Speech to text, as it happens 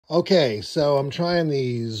Okay, so I'm trying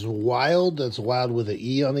these Wilde, that's Wilde with an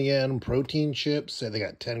E on the end, protein chips. Say they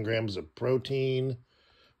got 10 grams of protein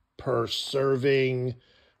per serving,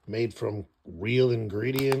 made from real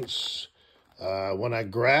ingredients. When I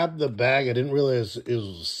grabbed the bag, I didn't realize it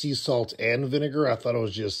was sea salt and vinegar. I thought it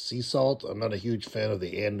was just sea salt. I'm not a huge fan of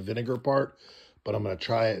the and vinegar part, but I'm going to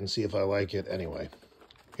try it and see if I like it anyway.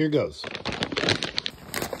 Here goes.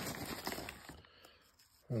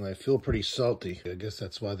 And they feel pretty salty. I guess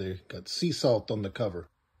that's why they got sea salt on the cover.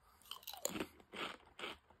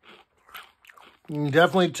 You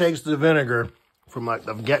definitely taste the vinegar from like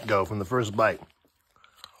the get-go, from the first bite.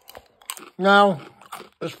 Now,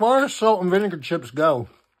 as far as salt and vinegar chips go,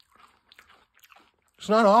 it's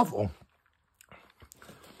not awful.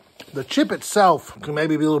 The chip itself can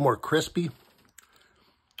maybe be a little more crispy.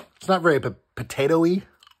 It's not very potato-y,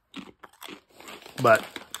 but,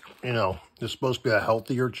 you know, it's supposed to be a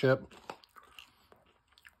healthier chip.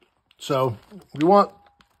 So, if you want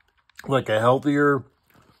like a healthier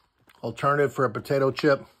alternative for a potato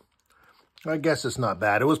chip, I guess it's not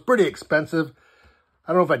bad. It was pretty expensive.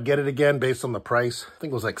 I don't know if I'd get it again based on the price. I think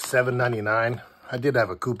it was like $7.99. I did have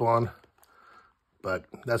a coupon, but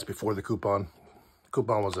that's before the coupon.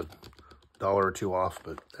 Coupon was $1 or $2 off,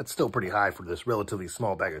 but that's still pretty high for this relatively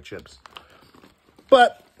small bag of chips.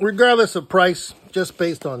 But regardless of price, just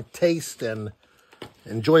based on taste and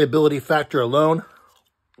enjoyability factor alone,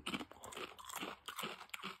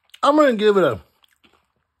 I'm going to give it a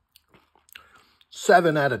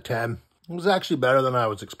 7 out of 10. It was actually better than I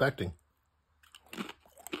was expecting.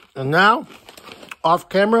 And now, off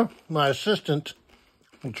camera, my assistant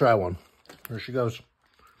will try one. Here she goes.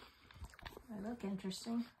 They look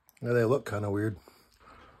interesting. Yeah, they look kind of weird.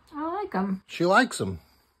 I like them. She likes them.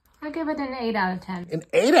 I give it an 8 out of 10. An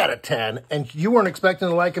 8 out of 10? And you weren't expecting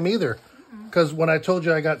to like them either. Because when I told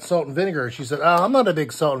you I got salt and vinegar, she said, oh, I'm not a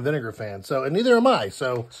big salt and vinegar fan. So, and neither am I.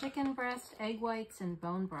 So, chicken breast, egg whites, and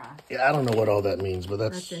bone broth. Yeah, I don't know what all that means, but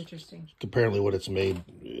that's interesting. Apparently what it's made,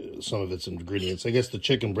 some of its ingredients. I guess the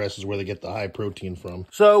chicken breast is where they get the high protein from.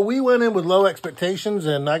 So we went in with low expectations,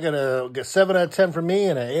 and I got a 7 out of 10 from me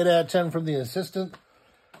and an 8 out of 10 from the assistant.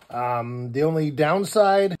 The only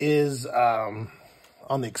downside is on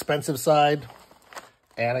the expensive side.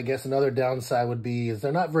 And I guess another downside would be is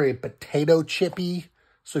they're not very potato chippy.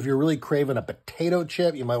 So if you're really craving a potato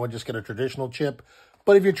chip, you might want to just get a traditional chip.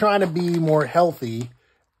 But if you're trying to be more healthy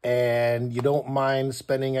and you don't mind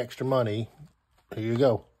spending extra money, here you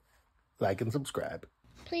go. Like and subscribe.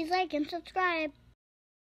 Please like and subscribe.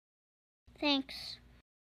 Thanks.